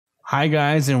Hi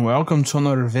guys, and welcome to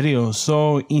another video.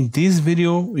 So in this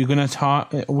video we're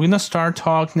gonna start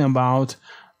talking about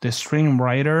the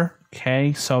StreamReader.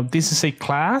 Okay, so this is a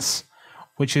class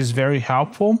which is very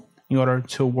helpful in order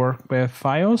to work with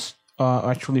files,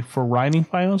 actually for writing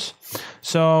files.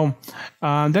 So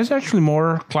there's actually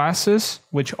more classes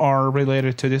which are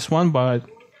related to this one, but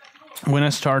I'm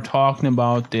gonna start talking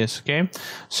about this. Okay,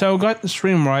 so we got the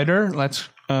StreamReader. Let's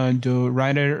do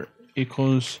writer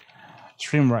equals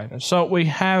StreamReader. So we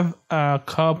have a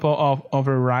couple of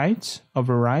overrides.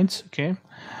 Okay,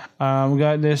 we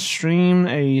got this stream,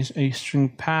 a string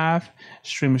path,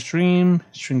 string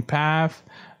path,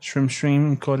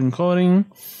 string encoding,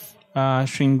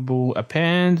 string bool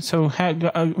append. So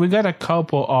we got a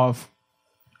couple of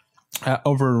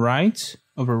overrides,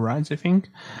 I think.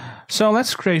 So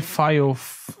let's create file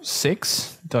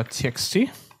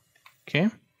 6.txt. Okay.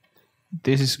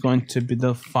 This is going to be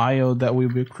the file that we'll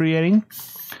be creating.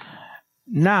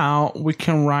 Now we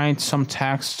can write some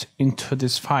text into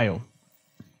this file.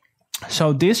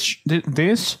 So this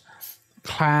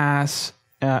class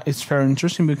is very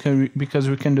interesting because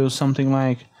we can do something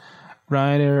like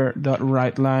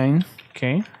writer.WriteLine.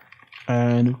 Okay,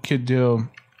 and we could do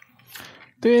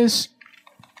this.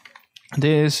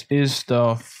 This is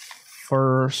the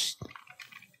first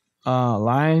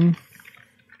line.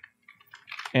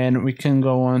 And we can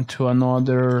go on to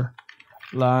another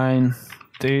line.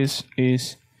 This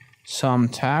is some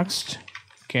text,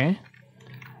 okay?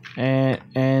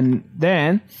 And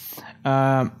then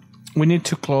we need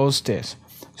to close this.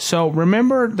 So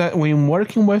remember that when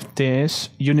working with this,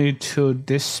 you need to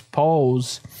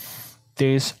dispose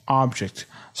this object.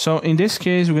 So in this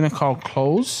case, we're gonna call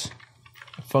close,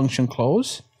 function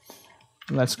close.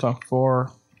 Let's go for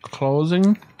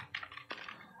closing.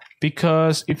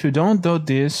 Because if you don't do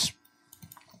this,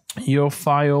 your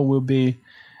file will be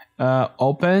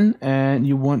open and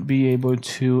you won't be able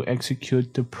to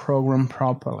execute the program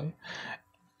properly.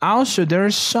 Also, there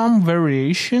are some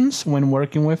variations when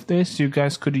working with this. You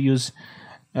guys could use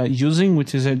using,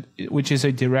 which is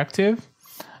a directive,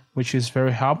 which is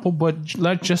very helpful. But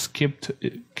let's just keep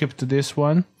to this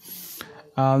one.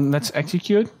 Let's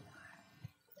execute.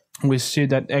 We see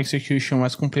that execution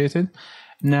was completed.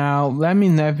 Now let me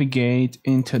navigate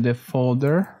into the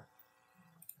folder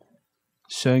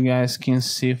so you guys can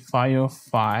see file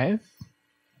 5,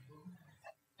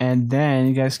 and then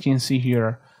you guys can see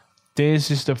here,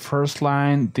 this is the first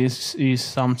line, this is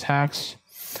some text.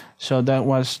 So that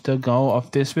was the goal of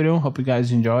this video. Hope you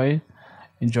guys enjoyed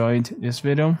this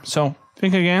video. So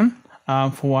thank you again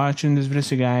for watching this video.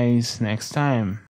 See you guys next time.